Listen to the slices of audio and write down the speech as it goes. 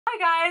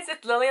Hi guys,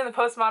 it's Lily and the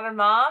Postmodern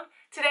Mom.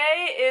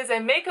 Today is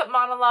a makeup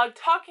monologue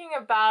talking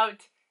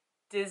about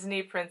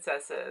Disney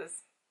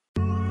princesses.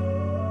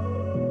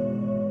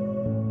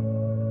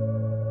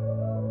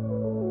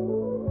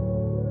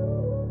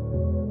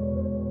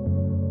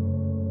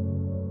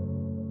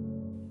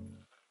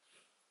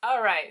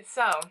 Alright,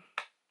 so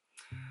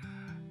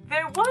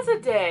there was a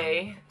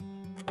day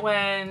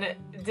when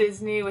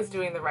Disney was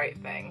doing the right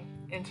thing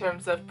in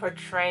terms of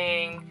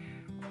portraying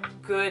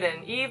good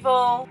and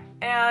evil,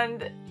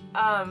 and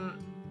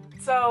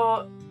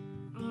so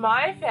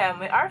my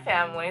family, our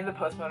family, the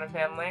Postmodern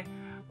Family,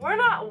 we're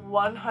not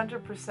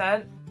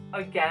 100%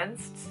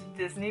 against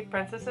Disney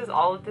princesses,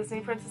 all of Disney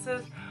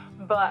princesses,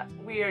 but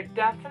we are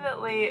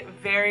definitely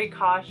very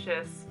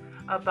cautious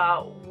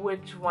about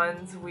which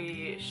ones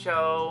we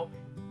show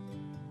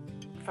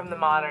from the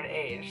modern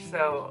age.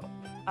 So,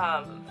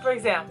 for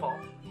example,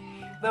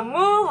 the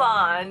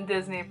Mulan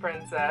Disney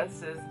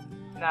princess is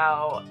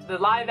now, the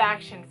live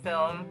action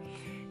film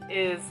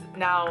is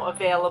now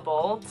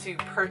available to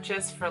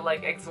purchase for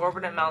like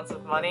exorbitant amounts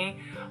of money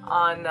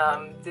on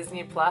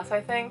Disney Plus, I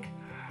think.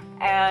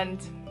 And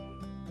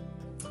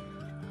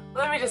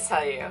let me just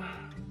tell you,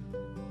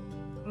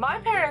 my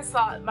parents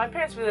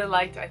really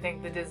liked, I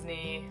think, the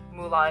Disney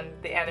Mulan,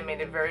 the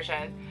animated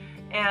version,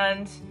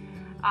 and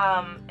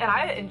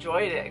I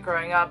enjoyed it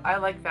growing up. I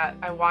liked that.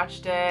 I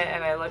watched it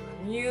and I liked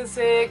the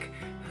music.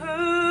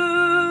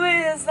 Who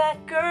is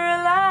that girl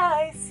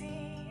I see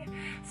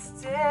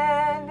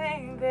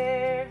standing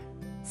there,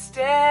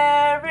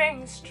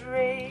 staring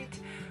straight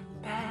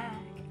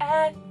back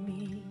at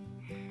me?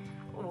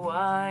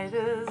 Why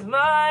does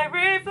my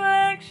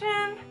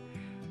reflection,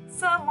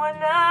 someone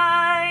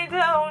I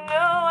don't know,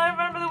 I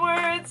remember the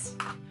words.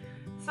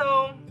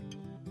 So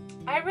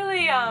I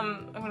really,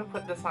 I'm gonna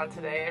put this on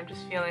today. I'm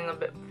just feeling a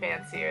bit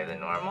fancier than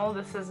normal.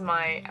 This is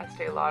my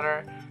Estee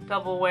Lauder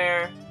Double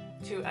Wear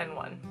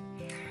 2-in-1.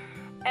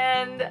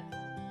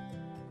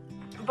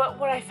 But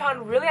what I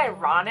found really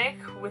ironic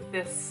with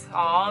this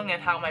song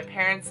and how my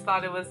parents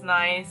thought it was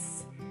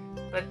nice,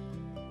 but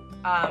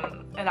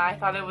and I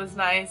thought it was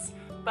nice,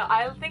 but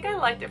I think I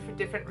liked it for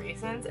different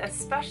reasons,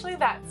 especially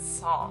that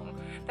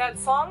song. That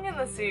song in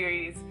the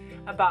series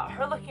about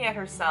her looking at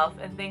herself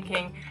and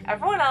thinking,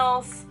 everyone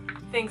else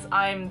thinks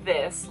I'm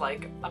this,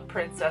 like a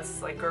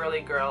princess, like girly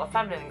girl, a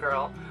feminine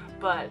girl,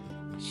 but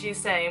she's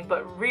saying,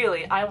 but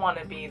really I want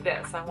to be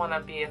this. I want to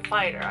be a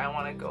fighter. I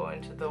want to go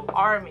into the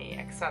army,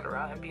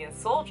 etc., and be a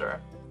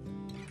soldier.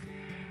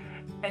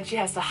 And she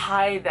has to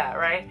hide that,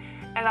 right?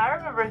 And I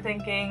remember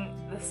thinking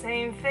the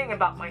same thing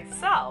about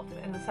myself,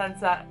 in the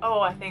sense that, oh,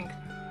 I think,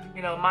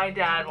 you know, my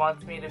dad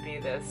wants me to be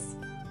this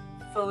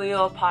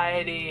filial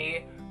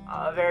piety,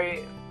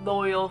 very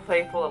loyal,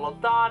 faithful little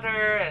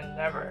daughter, and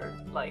never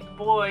like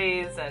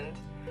boys,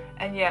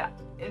 and yet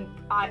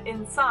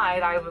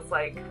inside I was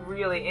like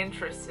really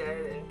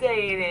interested in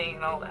dating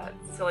and all that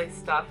silly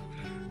stuff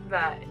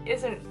that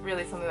isn't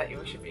really something that you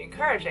should be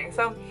encouraging.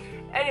 So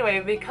anyway,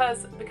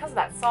 because of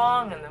that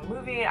song and the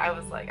movie, I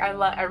was like,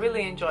 I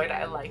really enjoyed it,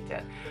 I liked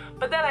it.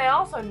 But then I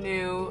also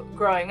knew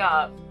growing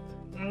up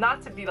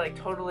not to be like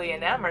totally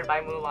enamored by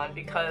Mulan,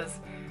 because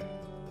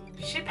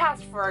she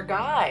passed for a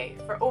guy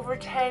for over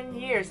 10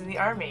 years in the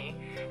army.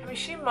 I mean,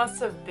 she must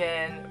have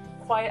been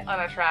quite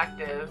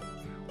unattractive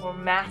or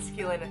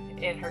masculine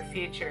in her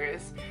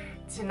features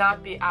to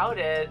not be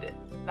outed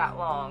that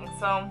long.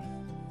 So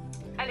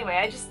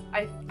anyway,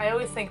 I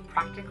always think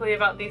practically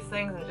about these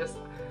things, and just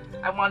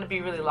I want to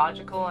be really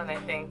logical, and I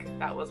think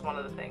that was one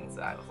of the things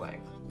that I was like,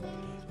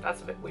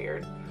 that's a bit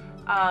weird.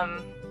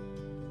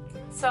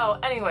 So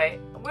anyway,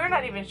 we're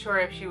not even sure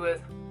if she was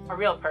a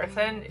real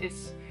person.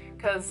 It's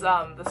because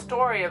the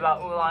story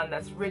about Mulan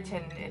that's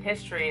written in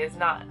history is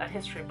not a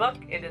history book,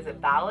 it is a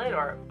ballad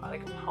or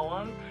like a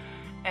poem.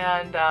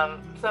 And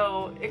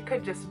so it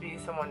could just be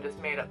someone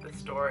just made up this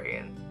story,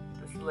 and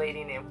this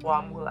lady named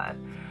Mulan.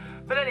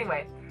 But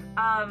anyway,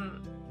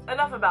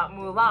 enough about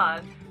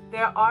Mulan.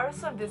 There are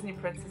some Disney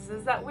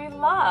princesses that we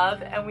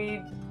love and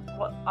we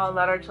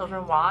let our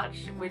children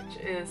watch, which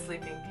is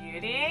Sleeping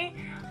Beauty,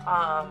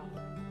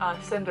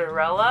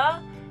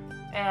 Cinderella,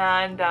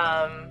 and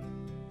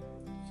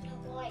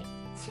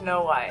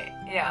Snow White.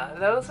 Yeah,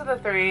 those are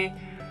the three,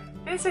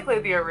 basically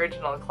the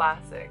original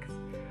classics.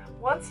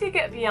 Once you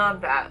get beyond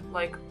that,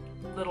 like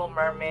Little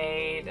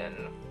Mermaid and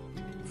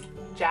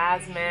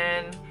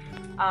Jasmine,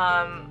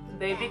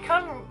 they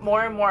become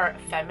more and more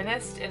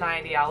feminist in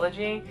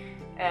ideology,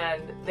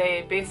 and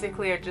they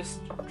basically are just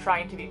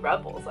trying to be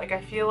rebels. Like,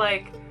 I feel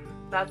like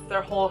that's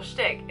their whole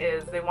shtick,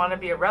 is they want to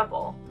be a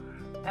rebel.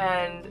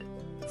 And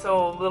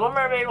so Little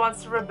Mermaid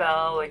wants to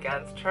rebel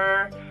against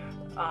her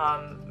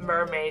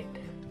mermaid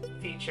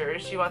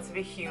features. She wants to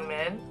be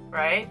human,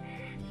 right?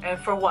 And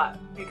for what?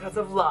 Because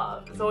of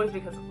love. It's always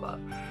because of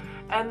love.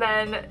 And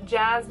then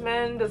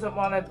Jasmine doesn't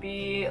want to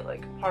be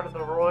like part of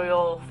the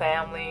royal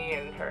family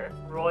and her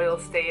royal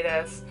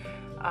status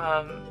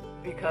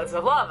because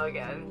of love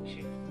again.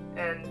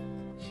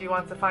 She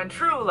wants to find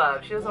true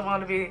love. She doesn't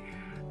want to be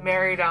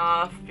married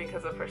off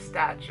because of her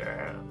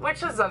stature,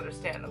 which is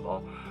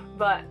understandable.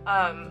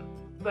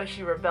 but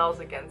she rebels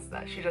against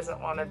that. She doesn't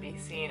want to be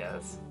seen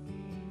as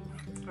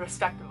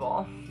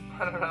respectable.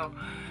 I don't know.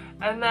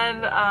 And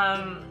then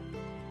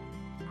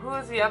who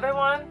was the other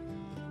one?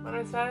 What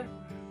did I say?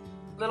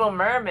 Little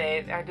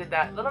Mermaid. I did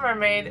that. Little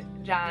Mermaid,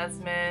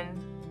 Jasmine.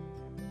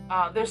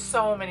 There's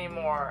so many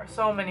more,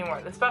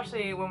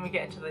 especially when we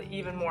get into the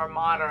even more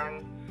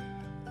modern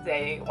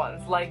day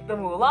ones, like the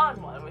Mulan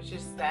one, which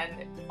is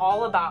then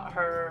all about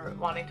her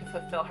wanting to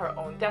fulfill her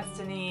own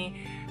destiny,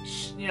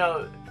 you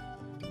know,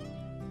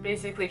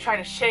 basically trying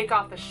to shake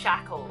off the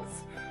shackles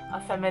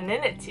of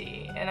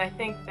femininity. And I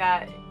think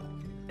that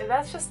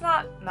that's just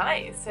not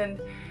nice, and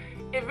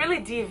it really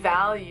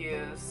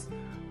devalues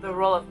the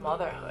role of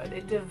motherhood.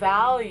 It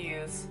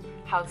devalues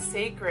how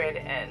sacred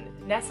and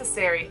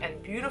necessary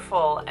and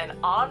beautiful and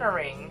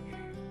honoring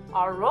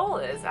our role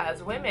is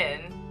as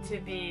women to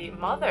be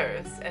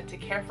mothers and to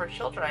care for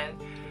children.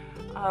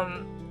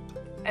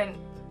 And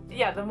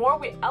yeah, the more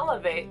we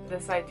elevate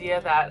this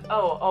idea that,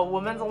 oh, a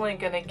woman's only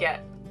gonna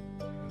get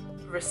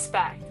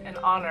respect and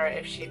honor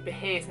if she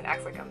behaves and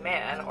acts like a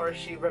man, or if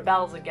she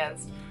rebels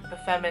against the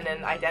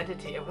feminine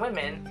identity of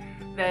women,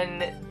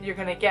 then you're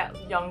gonna get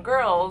young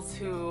girls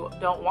who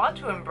don't want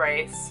to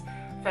embrace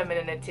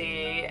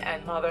femininity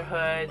and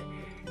motherhood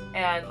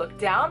and look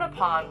down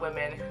upon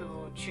women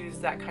who choose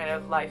that kind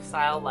of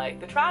lifestyle,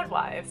 like the trad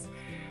wives.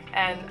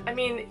 And I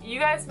mean, you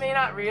guys may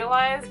not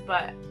realize,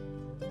 but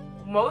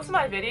most of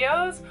my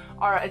videos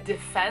are a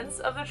defense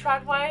of the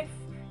trad wife.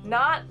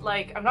 Not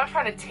like, I'm not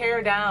trying to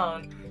tear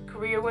down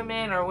career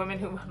women or women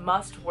who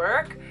must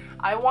work.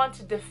 I want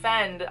to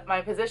defend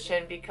my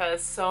position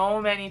because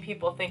so many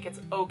people think it's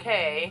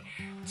okay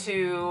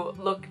to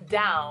look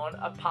down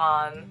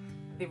upon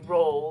the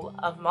role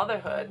of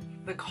motherhood,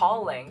 the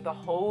calling, the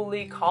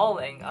holy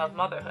calling of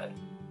motherhood.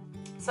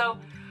 So,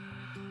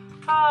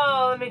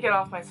 let me get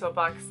off my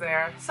soapbox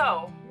there.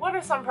 So, what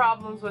are some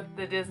problems with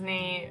the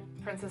Disney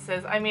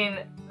princesses? I mean,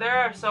 there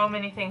are so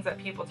many things that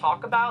people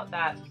talk about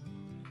that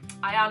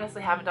I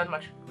honestly haven't done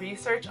much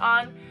research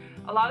on.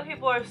 A lot of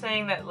people are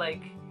saying that,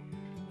 like,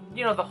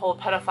 you know, the whole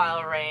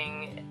pedophile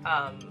ring,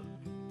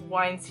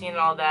 Weinstein and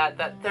all that,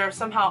 that they're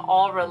somehow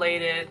all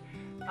related,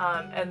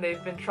 and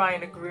they've been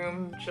trying to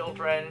groom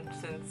children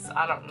since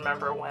I don't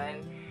remember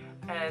when,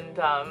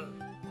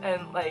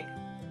 and like,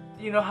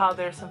 you know how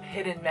there's some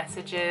hidden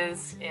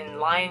messages in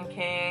Lion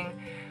King,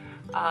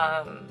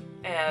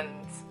 and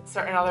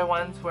certain other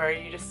ones where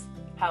you just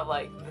have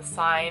like the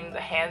sign, the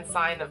hand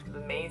sign of the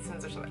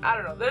Masons or something. I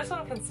don't know. There's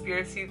some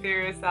conspiracy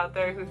theorists out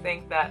there who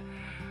think that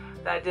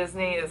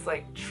Disney is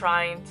like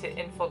trying to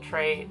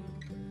infiltrate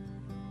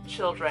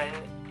children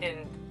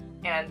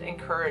and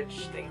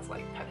encourage things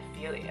like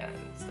pedophilia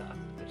and stuff,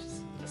 which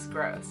is just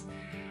gross.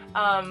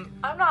 I'm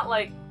not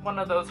like one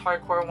of those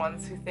hardcore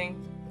ones who think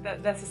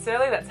that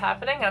necessarily that's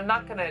happening. I'm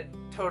not gonna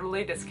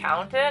totally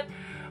discount it,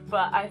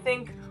 but I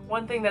think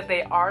one thing that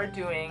they are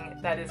doing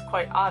that is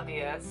quite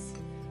obvious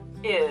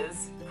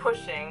is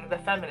pushing the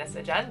feminist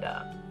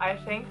agenda. I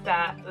think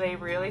that they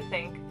really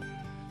think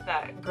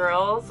that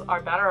girls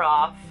are better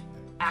off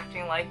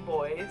acting like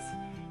boys,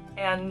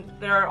 and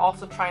they're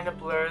also trying to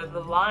blur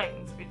the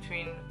lines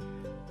between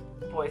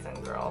boys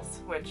and girls,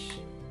 which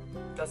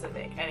doesn't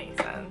make any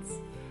sense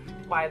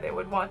why they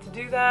would want to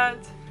do that,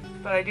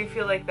 but I do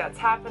feel like that's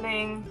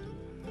happening.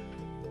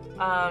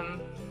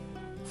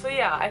 So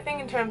yeah, I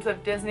think in terms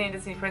of Disney and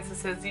Disney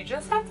princesses, you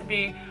just have to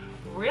be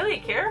really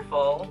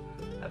careful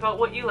about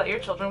what you let your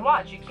children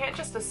watch. You can't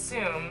just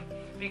assume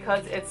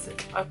because it's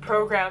a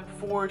program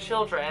for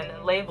children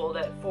and labeled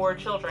it for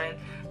children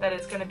that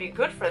it's going to be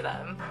good for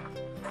them.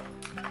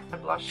 A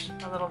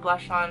little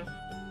blush on.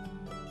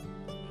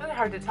 It's really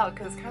hard to tell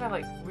because it's kind of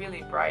like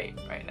really bright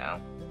right now.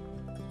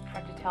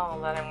 Hard to tell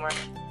that I'm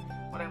wearing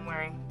what I'm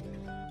wearing.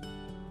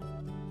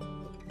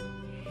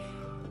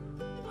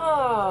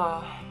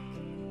 Oh.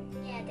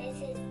 Yeah, this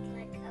is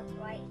like a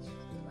bright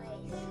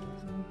place.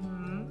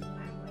 Mm-hmm.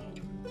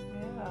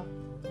 Yeah.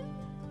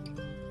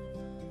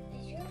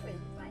 Is your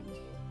room bright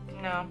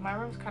too? No, my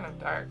room's kind of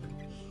dark.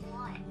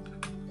 Why?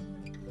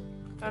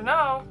 Don't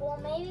know. Well,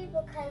 maybe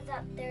because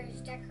up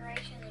there's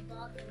decorations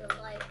blocking the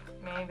light.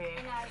 Maybe.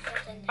 And ours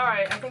doesn't.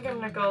 Alright, I think I'm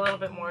gonna go a little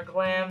bit more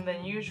glam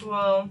than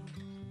usual.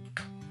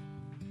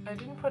 I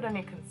didn't put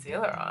any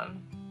concealer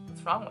on.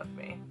 What's wrong with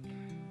me?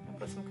 I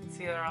put some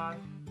concealer on.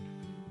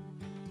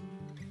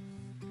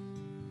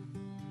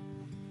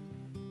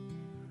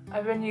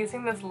 I've been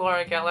using this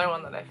Laura Geller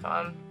one that I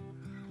found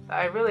that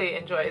I really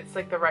enjoy. It's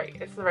like the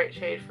right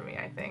shade for me,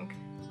 I think.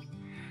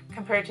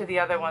 Compared to the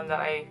other one that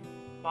I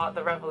bought,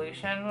 the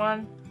Revolution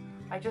one.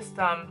 I just,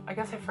 I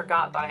guess I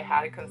forgot that I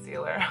had a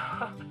concealer.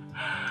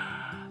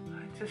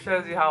 It just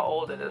shows you how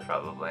old it is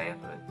probably,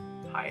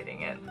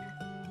 hiding it.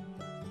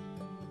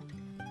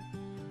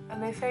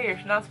 And they say you're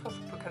not supposed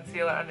to put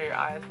concealer under your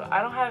eyes, but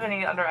I don't have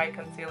any under eye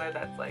concealer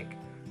that's like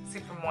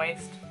super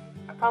moist.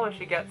 I probably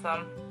should get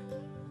some.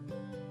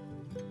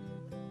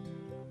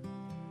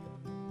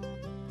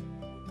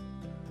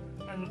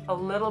 And a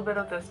little bit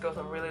of this goes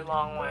a really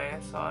long way,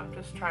 so I'm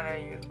just trying to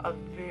use a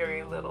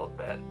very little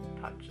bit,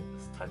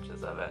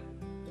 touches of it.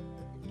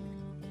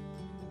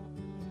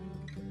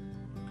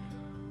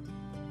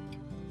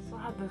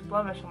 have this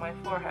blemish on my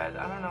forehead.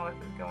 I don't know if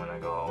it's going to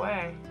go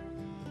away.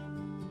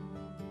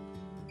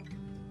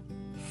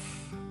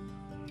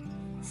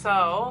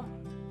 So,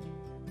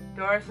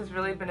 Doris has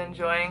really been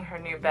enjoying her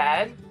new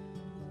bed.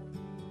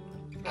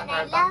 And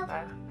I love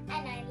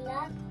climbing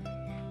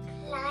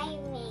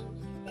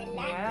the ladder.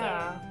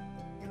 Yeah,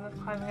 you love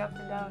climbing up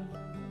and down.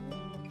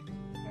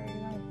 Very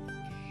nice.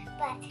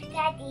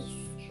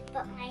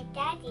 But my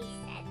daddy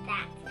said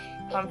that.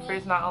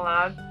 Humphrey's not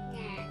allowed?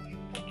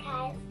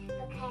 No,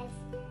 because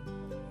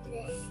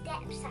the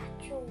steps are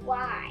too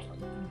wide.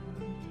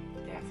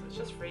 Yes, it's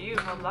just for you.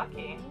 How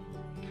lucky.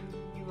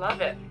 You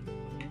love it.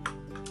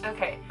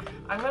 Okay,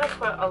 I'm going to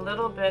put a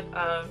little bit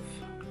of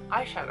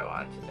eyeshadow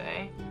on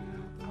today.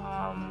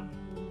 I'm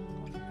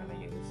going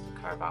to use this to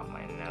carve out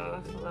my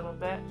nose a little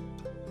bit.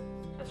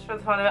 Just for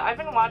the fun of it. I've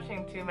been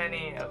watching too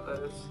many of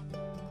those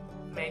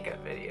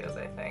makeup videos,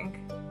 I think.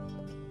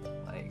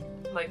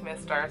 Like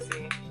Miss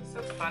Darcy. She's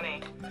so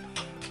funny.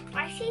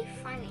 Why is she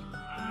funny?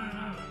 I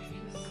don't know. She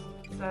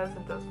just says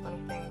and does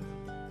funny things.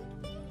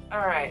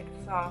 Alright,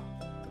 so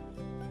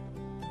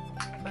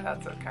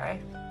that's okay.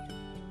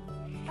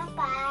 Bye-bye.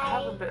 I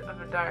have a bit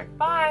of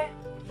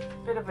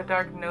a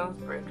dark nose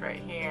bridge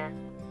right here.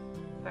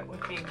 That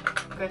would be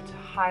good to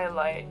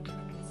highlight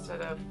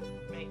instead of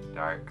make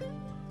dark.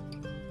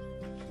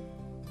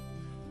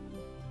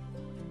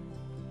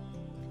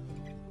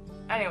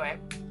 Anyway.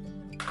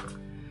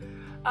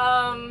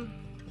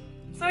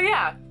 So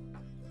yeah.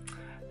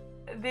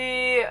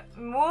 The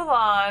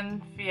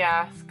Mulan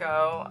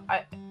fiasco,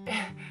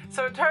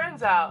 so it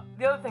turns out,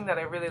 the other thing that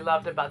I really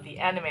loved about the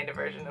animated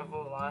version of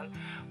Mulan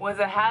was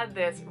it had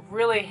this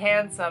really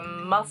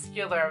handsome,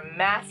 muscular,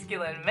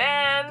 masculine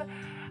man,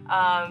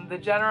 the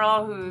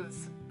general who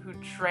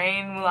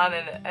trained Mulan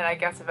and I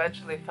guess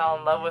eventually fell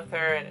in love with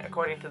her, and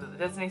according to the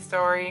Disney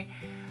story.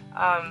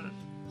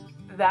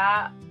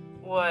 That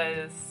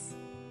was,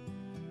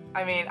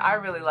 I mean, I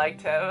really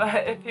liked him.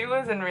 If he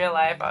was in real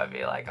life, I would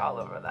be like all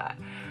over that.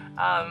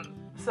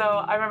 So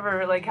I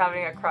remember like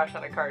having a crush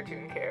on a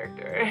cartoon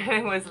character.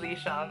 It was Li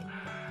Shang.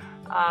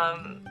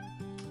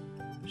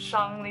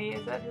 Shang Li,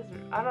 is that his?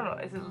 I don't know.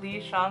 Is it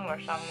Li Shang or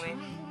Shang Li?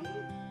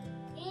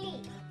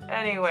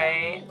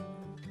 Anyway,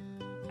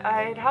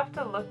 I'd have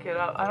to look it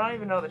up. I don't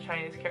even know the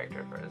Chinese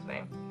character for his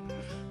name.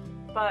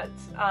 But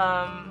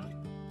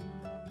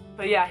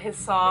yeah, his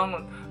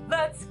song,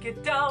 "Let's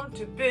Get Down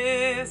to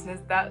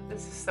Business."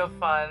 This is so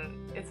fun.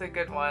 It's a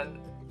good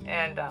one.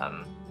 And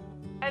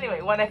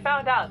anyway, when I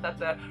found out that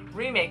the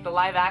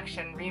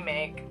live-action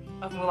remake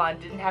of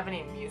Mulan didn't have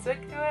any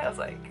music to it, I was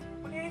like,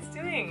 what are you guys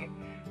doing?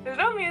 There's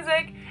no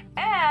music,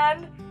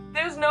 and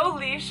there's no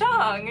Li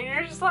Shang, and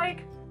you're just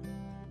like,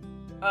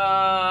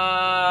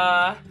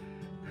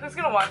 who's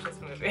gonna watch this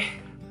movie?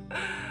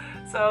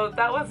 So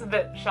that was a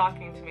bit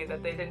shocking to me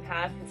that they didn't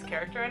have his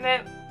character in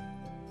it.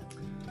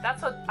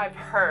 That's what I've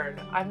heard.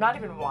 I've not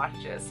even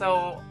watched it,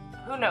 so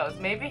who knows?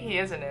 Maybe he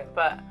is in it,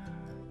 but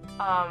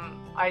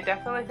I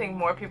definitely think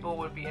more people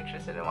would be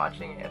interested in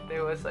watching it if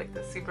there was like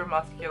the super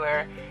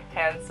muscular,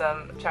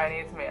 handsome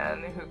Chinese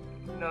man who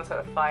knows how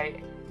to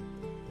fight.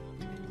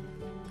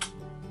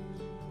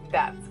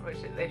 That's what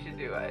they should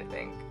do, I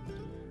think.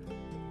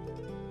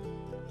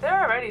 There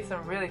are already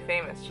some really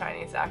famous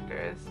Chinese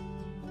actors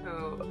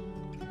who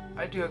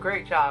do a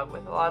great job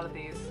with a lot of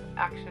these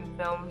action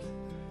films,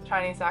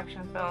 Chinese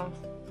action films.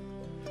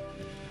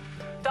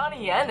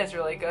 Donnie Yen is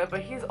really good, but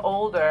he's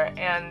older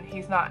and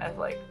he's not as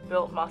like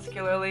built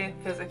muscularly,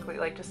 physically,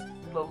 like just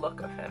the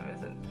look of him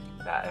isn't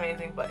that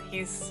amazing, but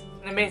he's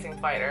an amazing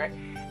fighter,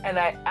 and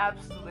I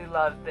absolutely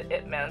love the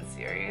Ip Man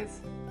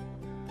series.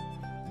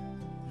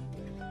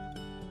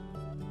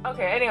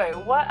 Okay, anyway,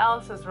 what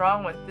else is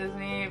wrong with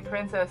Disney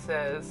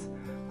princesses?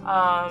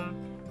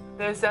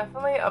 There's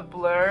definitely a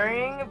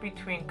blurring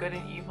between good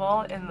and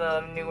evil in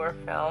the newer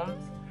films.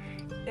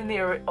 In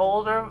the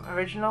older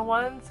original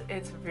ones,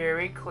 it's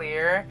very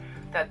clear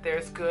that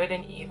there's good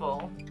and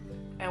evil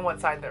and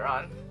what side they're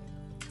on.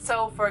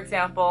 So, for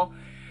example,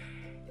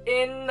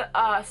 in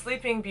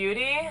Sleeping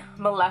Beauty,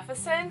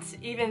 Maleficent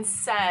even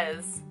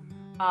says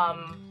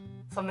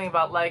something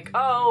about like,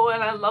 oh,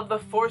 and I love the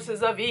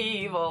forces of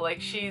evil.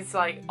 Like, she's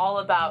like all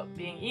about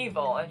being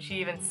evil, and she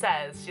even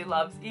says she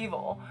loves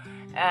evil.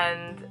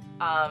 And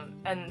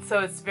so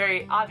it's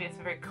very obvious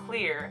and very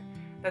clear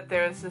that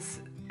there's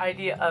this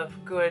idea of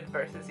good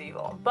versus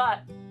evil.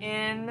 But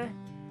in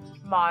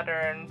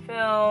modern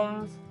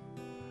films,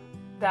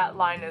 that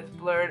line is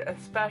blurred,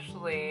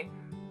 especially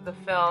the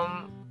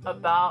film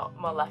about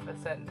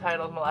Maleficent,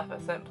 titled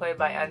Maleficent, played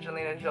by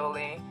Angelina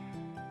Jolie.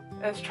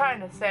 It's trying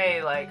to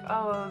say like,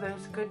 oh,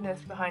 there's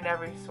goodness behind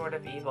every sort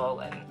of evil,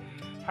 and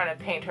trying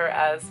to paint her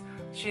as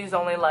she's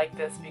only like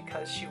this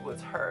because she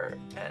was hurt.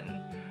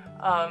 And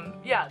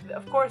yeah,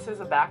 of course there's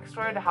a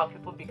backstory to how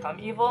people become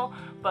evil,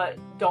 but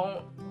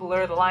don't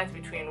blur the lines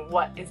between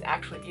what is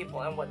actually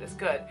evil and what is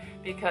good,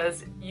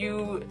 because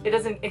it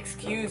doesn't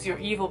excuse your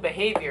evil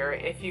behavior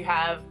if you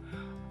have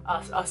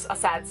a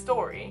sad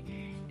story.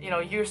 you know,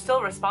 you're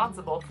still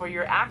responsible for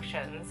your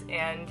actions,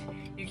 and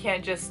you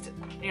can't just,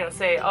 you know,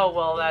 say, oh,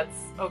 well, that's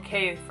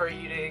okay for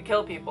you to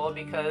kill people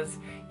because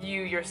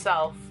you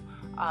yourself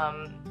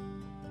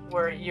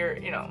were,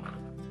 you know,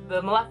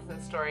 the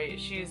Maleficent story,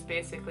 she's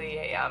basically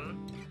a,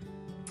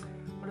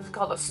 what is it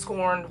called, a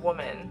scorned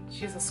woman.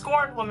 She's a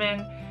scorned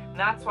woman, and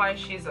that's why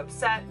she's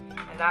upset,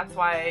 and that's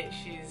why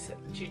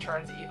she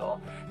turns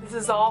evil. This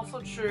is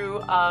also true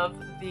of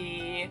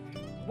the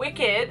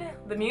Wicked,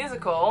 the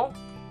musical,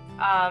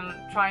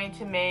 trying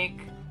to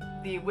make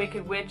the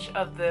Wicked Witch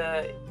of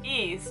the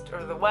East,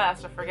 or the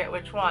West, I forget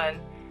which one,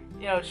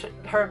 you know,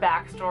 her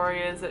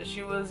backstory is that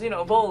she was, you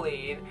know,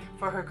 bullied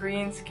for her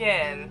green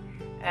skin,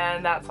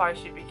 and that's why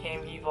she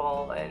became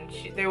evil, and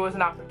there was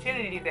an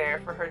opportunity there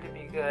for her to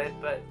be good,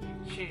 but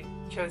she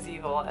chose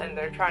evil, and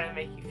they're trying to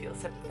make you feel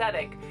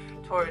sympathetic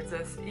towards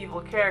this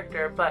evil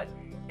character. But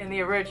in the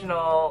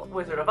original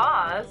Wizard of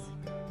Oz,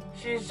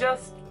 she's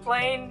just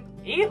plain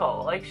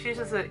evil. Like, she's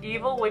just an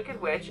evil,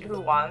 wicked witch who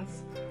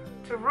wants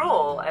to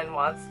rule and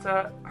wants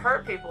to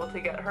hurt people to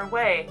get her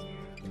way,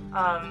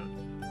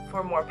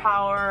 for more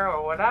power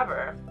or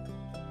whatever.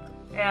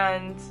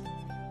 And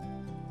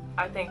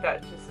I think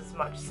that just is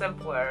much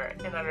simpler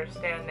in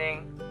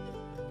understanding,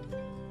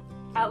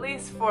 at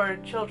least for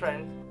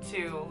children,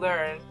 to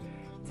learn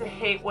to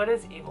hate what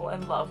is evil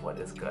and love what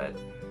is good.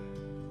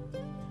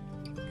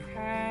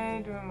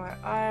 Okay, doing my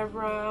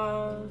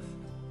eyebrows.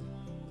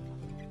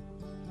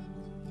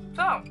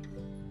 So,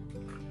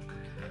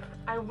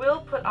 I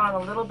will put on a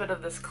little bit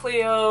of this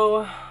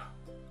Clio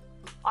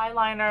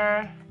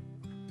eyeliner.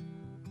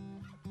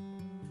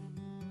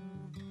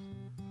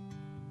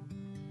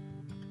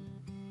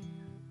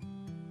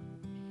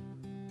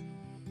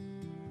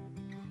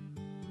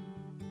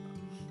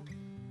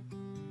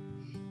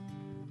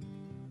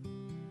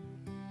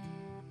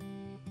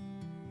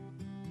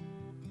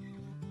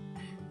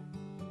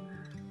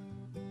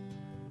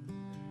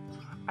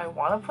 I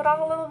want to put on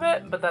a little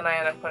bit, but then I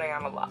end up putting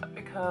on a lot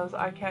because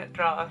I can't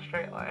draw a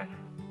straight line.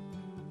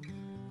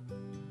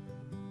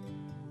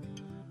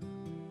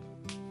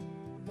 Is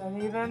that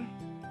even?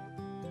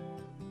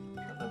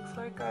 It looks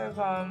like I've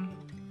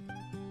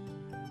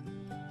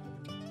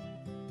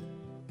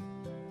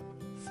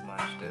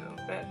smudged it a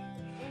bit.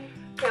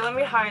 Okay, let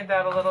me hide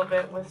that a little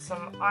bit with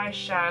some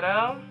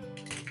eyeshadow.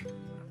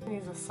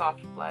 Use a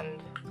soft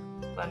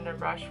blender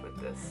brush with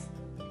this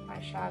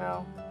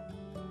eyeshadow.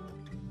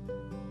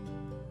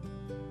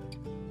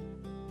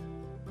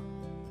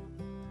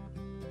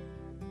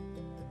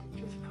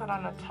 Put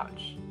on a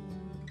touch.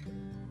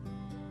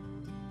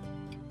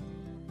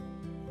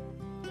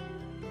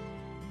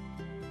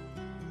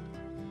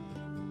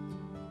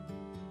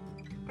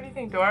 What do you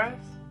think, Doris?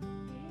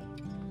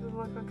 Does it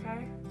look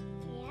okay?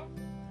 Yeah.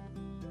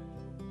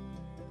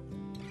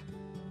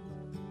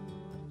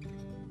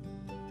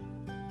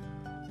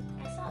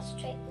 I thought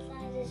straight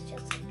lines is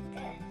just like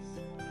this.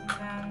 And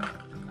then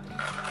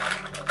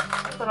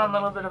put on a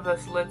little bit of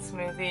this lid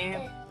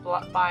smoothie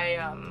by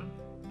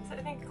I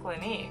think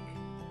Clinique.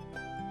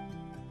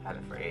 Had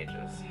it for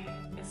ages.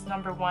 It's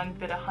 #1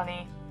 bit of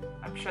honey.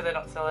 I'm sure they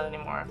don't sell it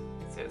anymore.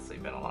 It's seriously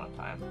been a long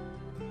time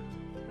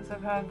since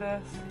I've had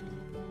this.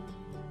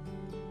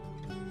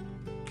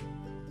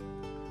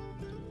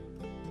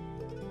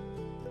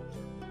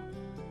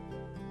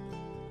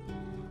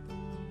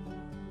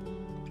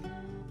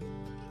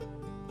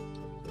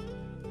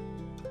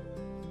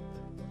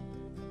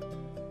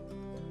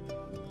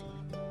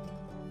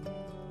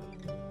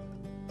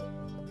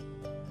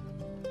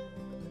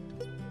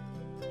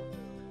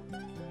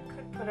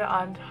 Put it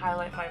on to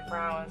highlight my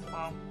brow as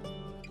well.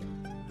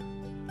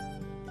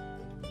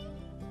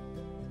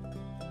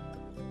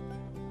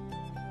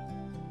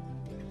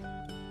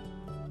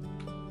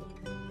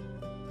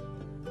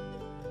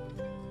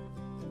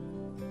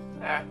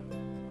 There.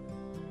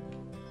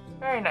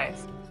 Very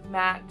nice.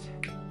 Matte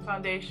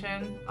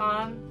foundation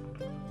on.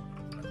 Did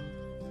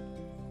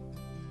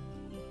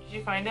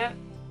you find it?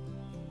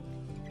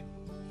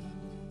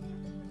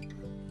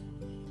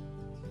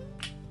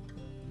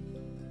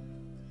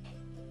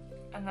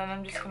 And then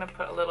I'm just going to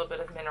put a little bit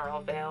of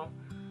Mineral Veil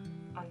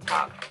on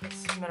top.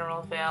 This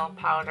Mineral Veil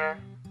powder.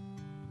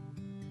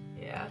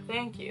 Yeah,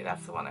 thank you.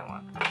 That's the one I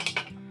want.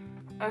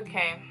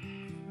 Okay,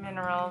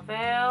 Mineral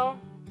Veil.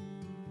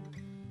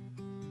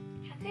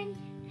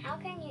 How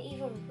can you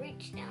even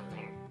reach down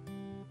there?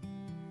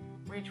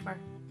 Reach where?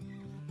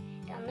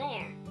 Down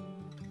there.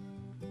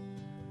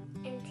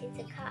 Into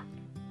the cup.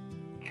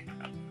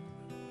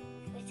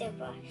 With a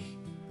brush.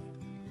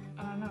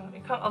 I don't know.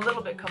 A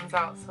little bit comes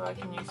out, so I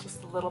can use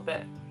just a little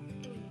bit.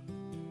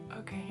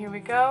 Okay, here we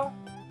go.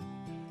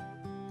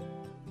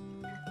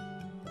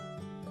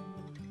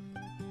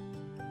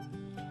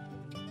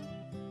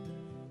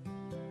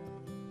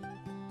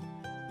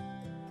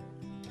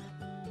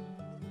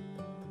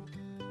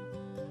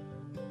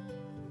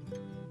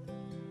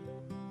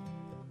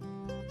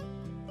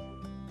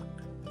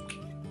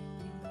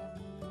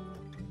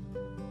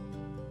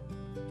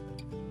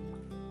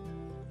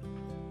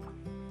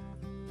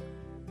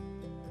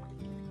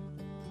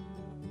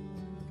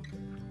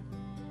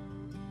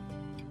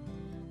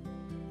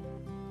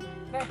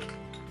 Okay.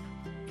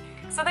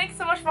 So thanks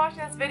so much for watching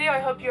this video. I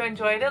hope you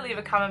enjoyed it. Leave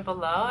a comment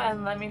below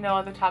and let me know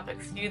other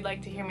topics you'd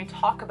like to hear me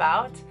talk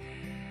about.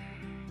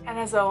 And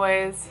as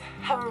always,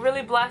 have a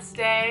really blessed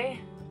day.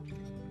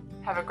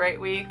 Have a great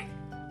week.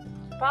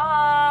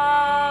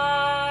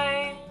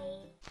 Bye!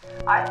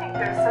 I think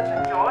there's such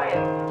a joy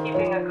in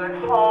keeping a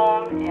good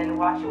home, in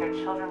watching your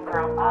children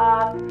grow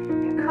up,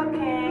 in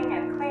cooking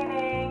and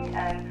cleaning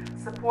and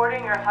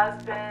supporting your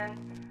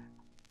husband.